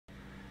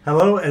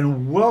Hello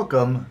and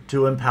welcome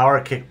to Empower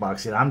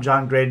Kickboxing. I'm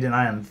John Graden and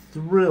I am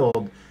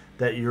thrilled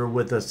that you're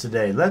with us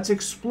today. Let's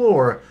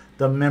explore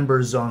the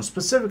member zone,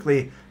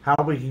 specifically how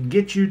we can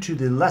get you to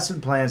the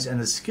lesson plans and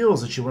the skills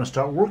that you want to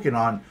start working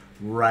on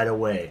right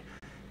away.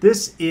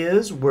 This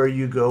is where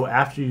you go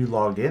after you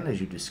logged in, as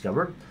you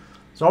discovered.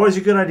 It's always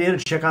a good idea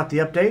to check out the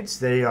updates.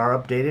 They are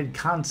updated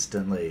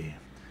constantly.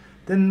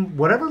 Then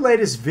whatever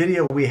latest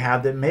video we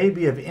have that may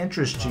be of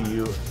interest to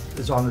you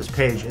is on this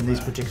page in these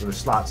particular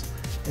slots.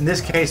 In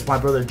this case, my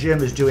brother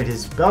Jim is doing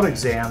his belt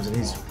exams and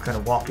he's kind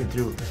of walking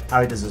through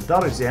how he does his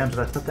belt exams,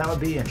 and I thought that would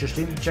be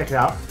interesting to check it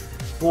out.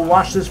 We'll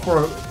watch this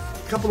for a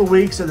couple of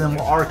weeks and then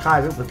we'll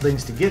archive it with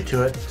links to get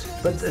to it,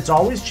 but it's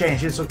always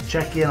changing, so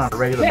check in on a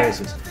regular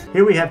basis.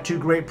 Here we have two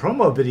great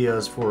promo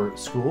videos for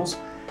schools,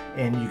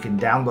 and you can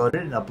download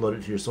it and upload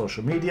it to your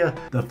social media.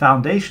 The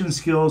foundation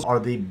skills are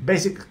the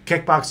basic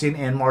kickboxing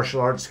and martial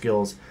arts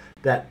skills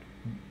that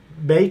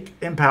make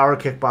Empower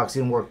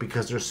Kickboxing work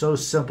because they're so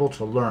simple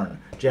to learn.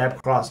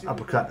 Jab, cross,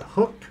 uppercut,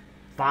 hook,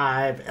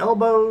 5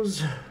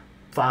 elbows,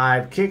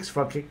 5 kicks,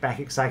 front kick, back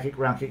kick, side kick,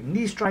 round kick,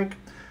 knee strike,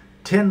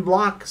 10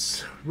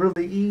 blocks,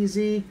 really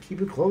easy,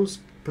 keep it close,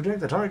 protect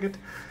the target.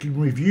 You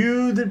can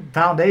review the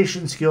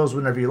foundation skills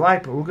whenever you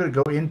like, but we're going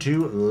to go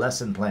into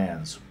lesson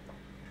plans.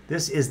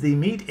 This is the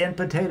meat and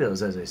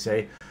potatoes, as they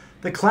say.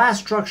 The class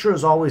structure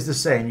is always the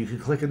same. You can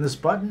click on this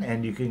button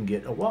and you can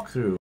get a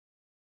walkthrough.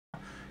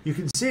 You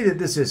can see that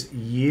this is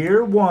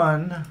year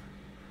 1,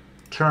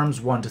 terms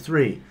 1 to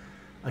 3.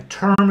 A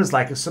term is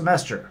like a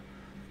semester.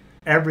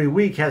 Every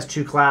week has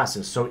 2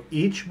 classes, so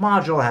each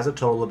module has a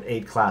total of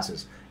 8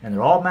 classes, and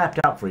they're all mapped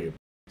out for you.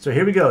 So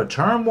here we go,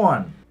 term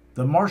 1,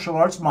 the martial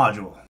arts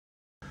module.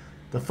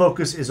 The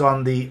focus is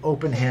on the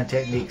open hand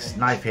techniques,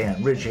 knife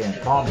hand, ridge hand,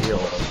 palm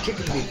heel,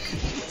 chicken beak,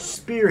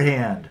 spear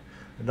hand,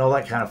 and all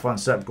that kind of fun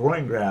stuff,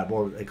 groin grab,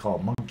 or what they call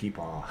monkey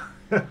paw.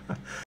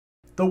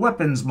 The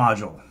weapons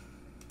module.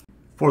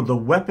 For the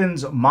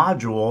weapons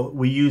module,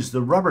 we use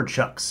the rubber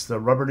chucks, the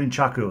rubber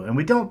nunchaku, and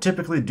we don't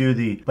typically do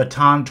the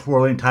baton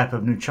twirling type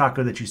of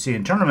nunchaku that you see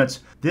in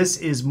tournaments. This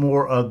is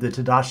more of the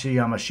Tadashi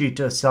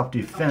Yamashita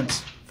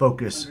self-defense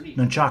focus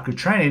nunchaku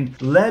training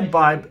led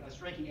by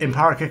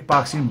Empower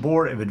Kickboxing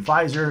Board of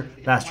Advisor,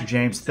 Master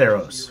James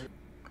Theros.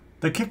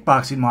 The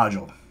kickboxing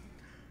module.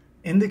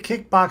 In the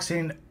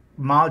kickboxing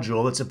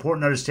module, it's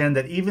important to understand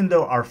that even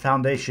though our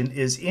foundation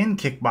is in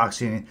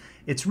kickboxing,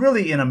 it's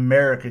really in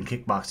American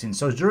kickboxing.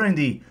 So during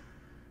the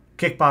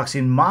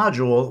kickboxing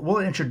module, we'll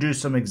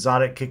introduce some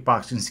exotic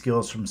kickboxing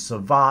skills from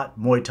Savate,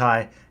 Muay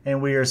Thai,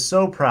 and we are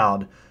so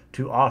proud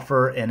to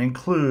offer and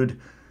include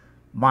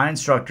my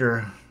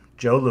instructor,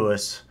 Joe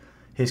Lewis.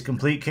 His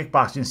complete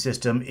kickboxing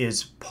system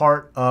is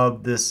part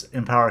of this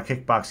Empower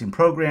Kickboxing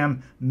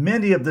program.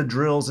 Many of the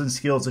drills and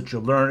skills that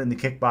you'll learn in the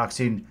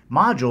kickboxing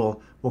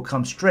module will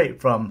come straight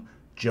from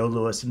Joe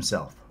Lewis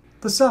himself.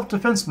 The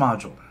self-defense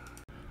module.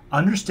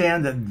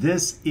 Understand that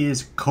this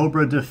is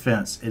Cobra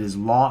Defense. It is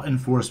law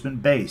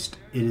enforcement based.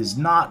 It is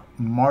not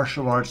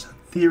martial arts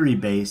theory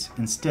based.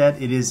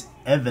 Instead, it is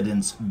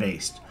evidence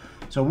based.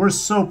 So we're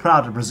so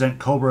proud to present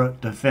Cobra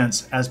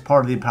Defense as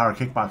part of the Empower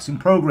Kickboxing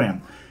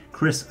program.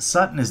 Chris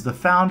Sutton is the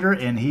founder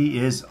and he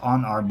is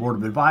on our board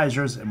of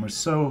advisors, and we're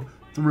so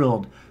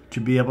thrilled to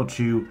be able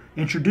to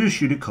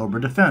introduce you to Cobra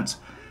Defense.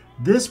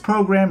 This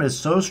program is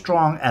so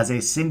strong as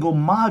a single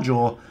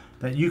module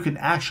that you can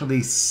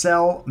actually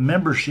sell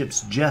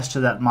memberships just to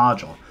that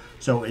module.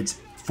 So it's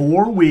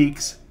 4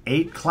 weeks,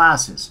 8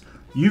 classes.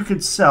 You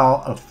could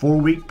sell a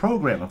 4-week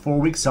program, a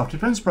 4-week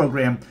self-defense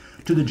program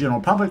to the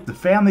general public, the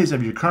families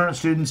of your current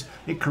students.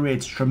 It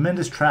creates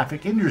tremendous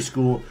traffic in your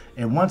school,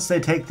 and once they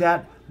take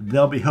that,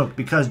 they'll be hooked,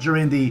 because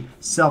during the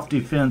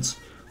self-defense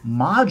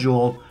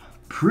module,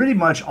 pretty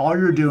much all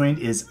you're doing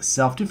is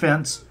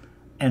self-defense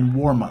and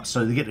warm-up.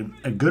 So they get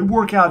a good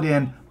workout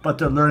in, but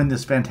they're learning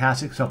this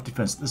fantastic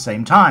self-defense at the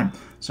same time.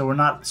 So we're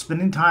not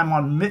spending time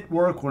on mitt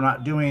work, we're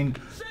not doing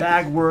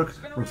bag work,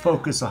 we're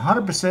focused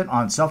 100%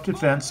 on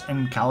self-defense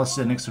and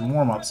calisthenics and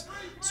warm-ups.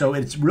 So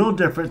it's real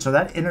different, so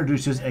that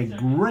introduces a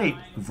great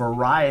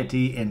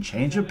variety and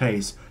change of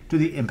pace to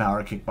the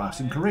Empower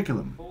Kickboxing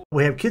curriculum.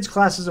 We have kids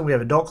classes and we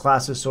have adult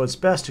classes, so it's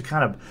best to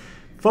kind of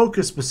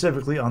focus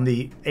specifically on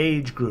the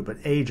age group and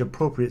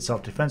age-appropriate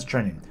self-defense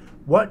training.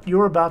 What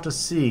you're about to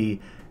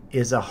see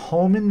is a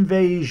home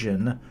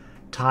invasion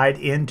tied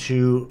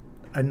into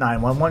a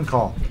 911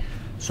 call.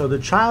 So the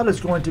child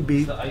is going to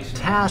be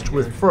tasked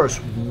with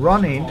first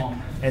running,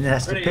 and then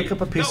has to pick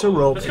up a piece of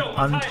rope and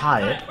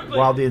untie it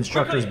while the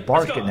instructor is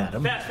barking at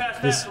him.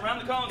 This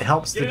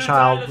helps the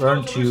child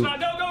learn to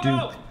do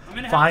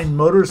fine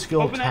motor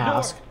skill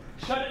tasks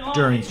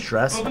during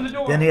stress.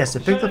 Then he has to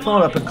pick the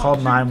phone up and call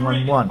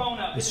 911.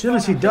 As soon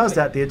as he does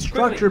that, the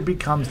instructor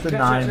becomes the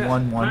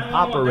 911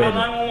 operator.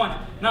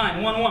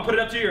 911, put it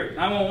up to your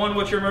 911.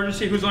 What's your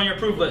emergency? Who's on your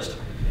approved list?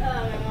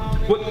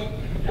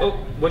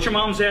 What's your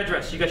mom's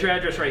address? You got your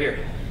address right here.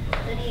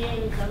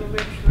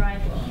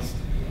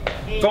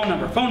 Phone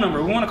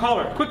number. We want to call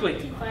her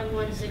quickly.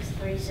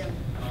 51637.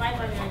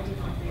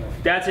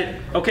 $592. That's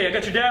it. Okay, I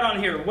got your dad on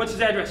here. What's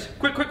his address?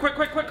 Quick.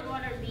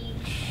 Water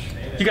Beach.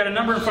 You got a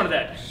number in front of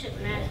that.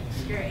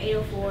 Shipmaster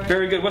 804.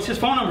 Very good. What's his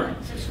phone number?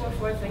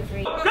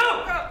 64433. Go!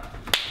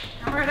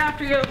 I'm right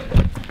after you.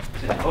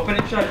 Open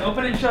it, shut it,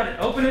 open it, shut it,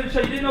 open it,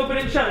 shut it. You didn't open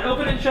it, shut it,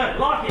 open it, shut it.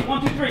 Lock it.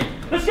 1, 2, 3.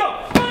 Let's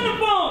go. Find the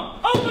phone.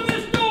 Open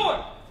this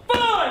door.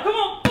 5. Come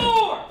on.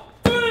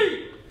 4,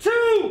 3,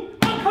 2.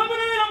 I'm coming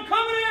in. I'm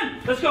coming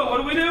in. Let's go.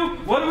 What do we do?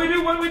 What do we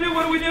do? What do we do?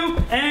 What do we do?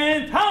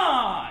 And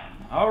time.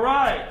 All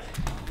right.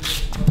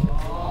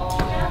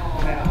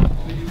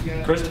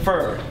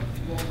 Christopher,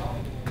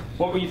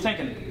 what were you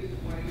thinking?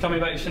 Tell me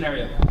about your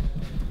scenario.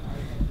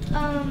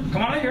 Come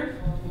on out here.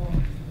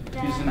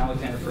 Use an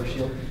Alexander first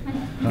shield.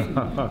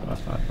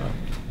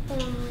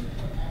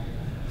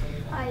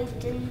 I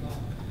didn't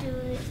do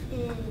it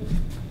in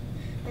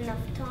enough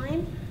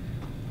time.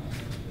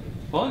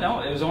 Well, no,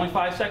 it was only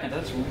 5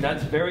 seconds.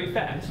 That's very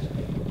fast.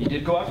 You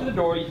did go after the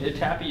door. You did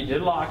tap it. You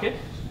did lock it.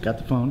 Got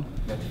the phone.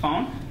 Got the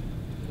phone.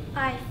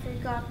 I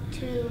forgot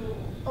to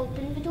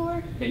open the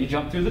door. Yeah, you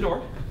jumped through the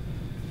door.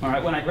 All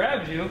right. When I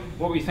grabbed you,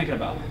 what were you thinking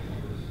about?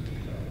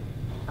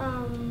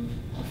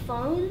 The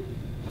phone.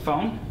 The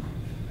phone.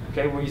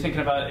 Okay. Were you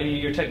thinking about any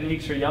of your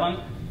techniques or yelling?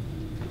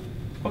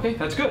 Okay,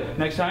 that's good.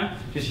 Next time,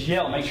 just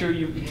yell. Make sure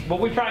you.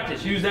 What we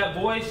practice. Use that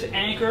voice,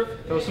 anchor,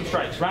 throw some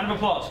strikes. Round of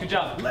applause. Good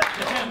job.